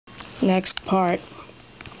next part.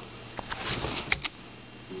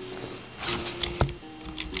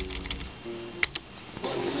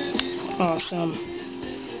 Awesome.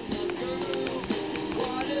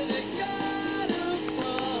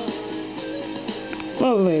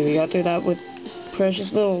 Lovely, we got through that with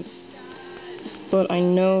precious little. But I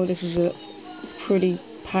know this is a pretty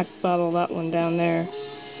packed battle, that one down there.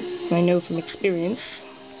 And I know from experience.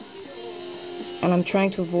 And I'm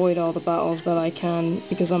trying to avoid all the battles that I can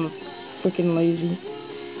because I'm freaking lazy.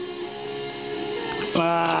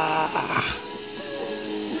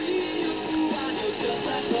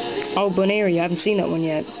 Oh, Bonairy, I haven't seen that one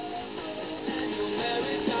yet.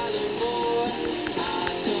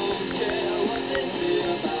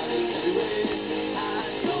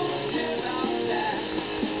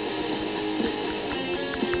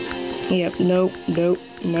 Yep, nope, nope,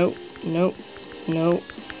 nope, nope, nope.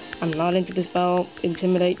 I'm not into this battle.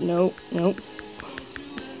 Intimidate, nope, nope.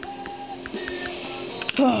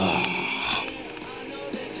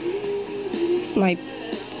 My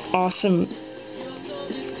awesome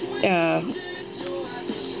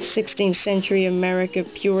 16th century America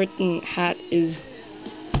Puritan hat is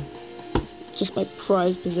just my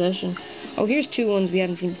prized possession. Oh, here's two ones we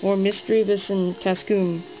haven't seen before. Misdreavus and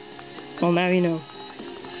Cascoon. Well, now you know.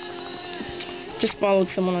 Just followed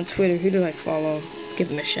someone on Twitter. Who did I follow? Give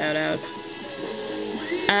him a shout out.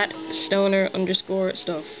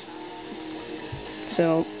 @stoner_stuff.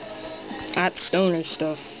 So,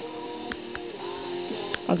 @stonerstuff.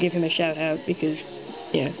 I'll give him a shout out because,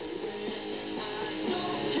 yeah.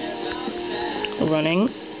 Running.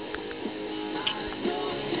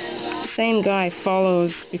 Same guy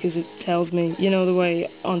follows because it tells me, you know the way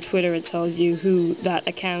on Twitter it tells you who that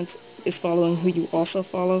account is following, who you also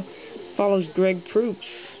follow. Follows Greg Proops.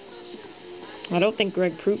 I don't think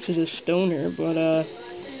Greg Proops is a stoner, but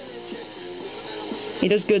he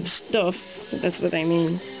does good stuff. That's what I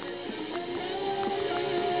mean.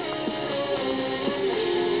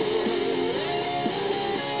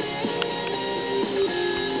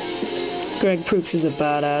 Greg Proops is a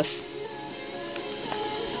badass.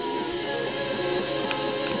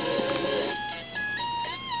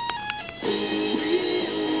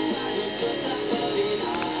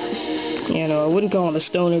 You know, I wouldn't call him a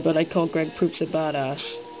stoner, but I'd call Greg Proops a badass.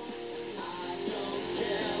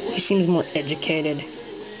 He seems more educated.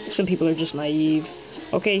 Some people are just naive.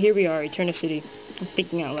 Okay, here we are, Eternicity. I'm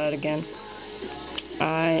thinking out loud again.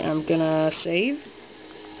 I am gonna save,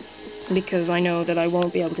 because I know that I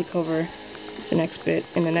won't be able to cover the next bit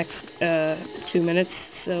in the next 2 minutes,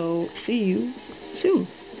 so see you soon.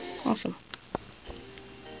 Awesome.